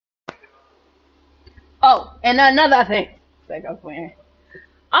Oh, and another thing. Like I'm playing.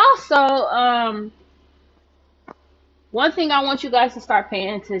 Also, one thing I want you guys to start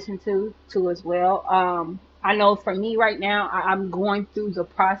paying attention to as well. I know for me right now, I'm going through the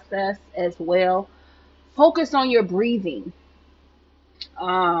process as well. Focus on your breathing.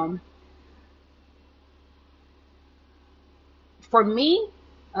 Um, for me,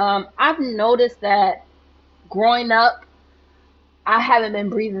 I've noticed that growing up, I haven't been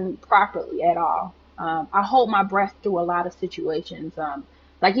breathing properly at all. I hold my breath through a lot of situations.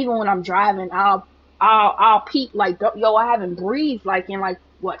 Like even when I'm driving, I'll peep like, yo, I haven't breathed like in like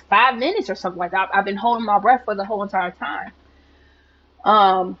what 5 minutes or something like that. I've been holding my breath for the whole entire time.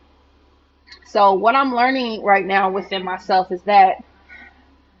 Um, so what I'm learning right now within myself is that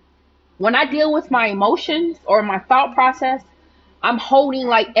when I deal with my emotions or my thought process, I'm holding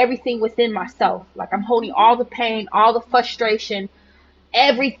like everything within myself. Like I'm holding all the pain, all the frustration,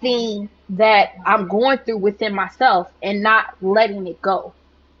 everything that I'm going through within myself and not letting it go.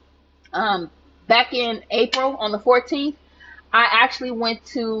 Um, Back in April on the 14th, I actually went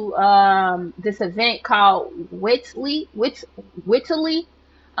to this event called Whitley,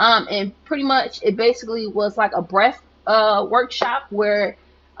 and pretty much it basically was like a breath workshop where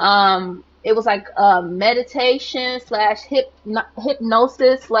it was like a meditation slash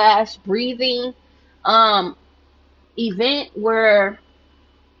hypnosis slash breathing um, event where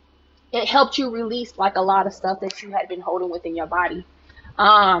it helped you release like a lot of stuff that you had been holding within your body.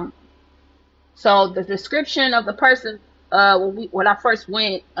 Um, so the description of the person, when I first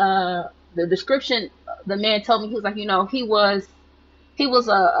went, the description the man told me, he was like, he was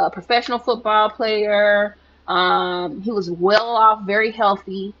a professional football player. He was well off, very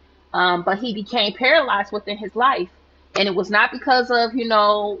healthy, but he became paralyzed within his life, and it was not because of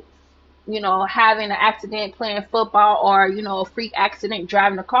having an accident playing football or, a freak accident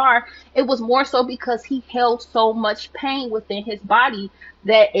driving a car. It was more so because he held so much pain within his body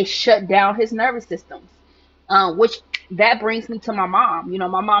that it shut down his nervous systems. Which that brings me to my mom.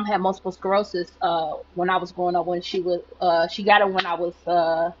 My mom had multiple sclerosis when I was growing up. When she got it when I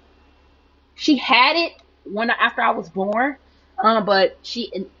was, she had it after I was born. But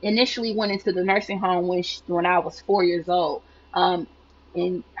she initially went into the nursing home when I was 4 years old. Um,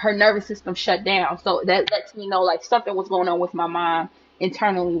 and her nervous system shut down. So that lets me know like something was going on with my mom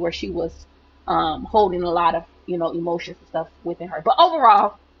internally, where she was holding a lot of emotions and stuff within her. But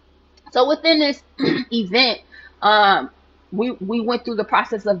overall, so within this event, um, we went through the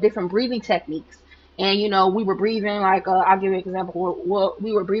process of different breathing techniques, and we were breathing like I'll give you an example.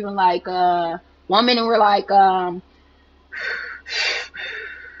 We were breathing like 1 minute we're like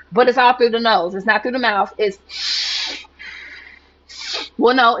but it's all through the nose. It's not through the mouth. It's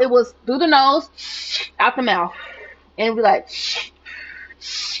well, no, it was through the nose, out the mouth, and it'd be like.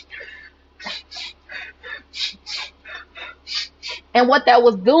 And what that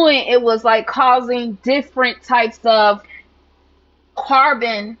was doing, it was like causing different types of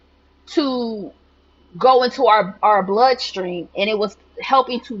carbon to go into our bloodstream, and it was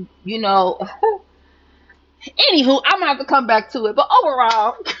helping to anywho, I'm gonna have to come back to it, but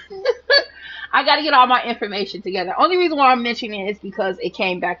overall I got to get all my information together. Only reason why I'm mentioning it is because it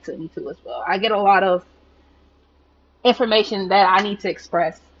came back to me too as well. I get a lot of information that I need to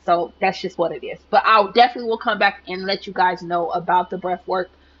express, so that's just what it is. But I'll definitely will come back and let you guys know about the breathwork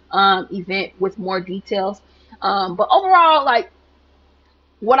event with more details. But overall, like,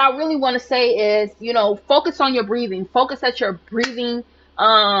 what I really want to say is, focus on your breathing. Focus that you're breathing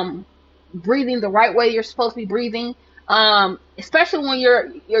the right way you're supposed to be breathing. Especially when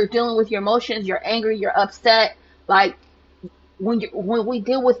you're dealing with your emotions, you're angry, you're upset. Like when we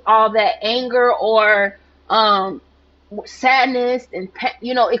deal with all that anger or sadness and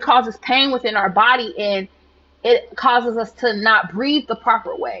it causes pain within our body, and it causes us to not breathe the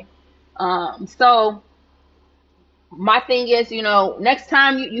proper way. So my thing is, next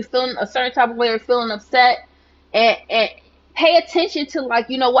time you feeling a certain type of way or feeling upset, and pay attention to, like,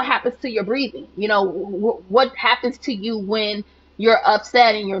 what happens to your breathing. What happens to you when you're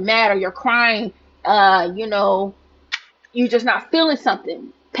upset and you're mad or you're crying. You're just not feeling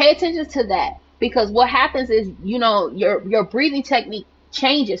something. Pay attention to that, because what happens is, your breathing technique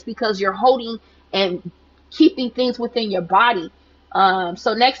changes because you're holding and keeping things within your body.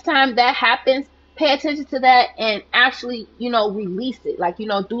 So next time that happens, pay attention to that and actually, release it. Like,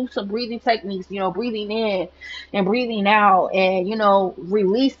 do some breathing techniques, breathing in and breathing out, and,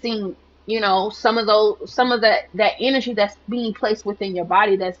 releasing, some of that energy that's being placed within your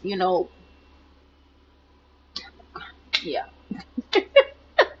body that's, yeah.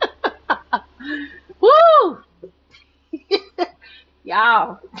 Woo!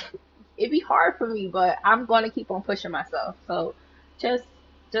 Y'all, it be hard for me, but I'm going to keep on pushing myself. So just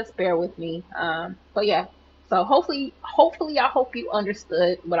bear with me. But yeah. So hopefully I hope you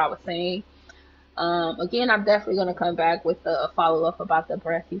understood what I was saying. Again, I'm definitely going to come back with a follow up about the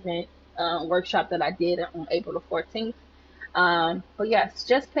breath event workshop that I did on April the 14th. But yes,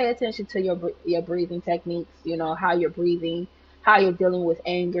 just pay attention to your breathing techniques. You know how you're breathing, how you're dealing with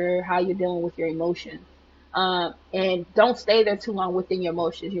anger, how you're dealing with your emotions. And don't stay there too long within your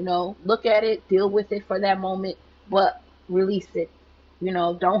emotions. You know, look at it, deal with it for that moment, but release it. You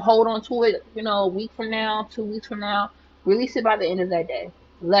know, don't hold on to it. You know, a week from now, 2 weeks from now, release it by the end of that day.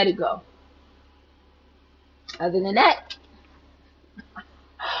 Let it go. Other than that,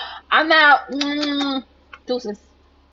 I'm out. Deuces.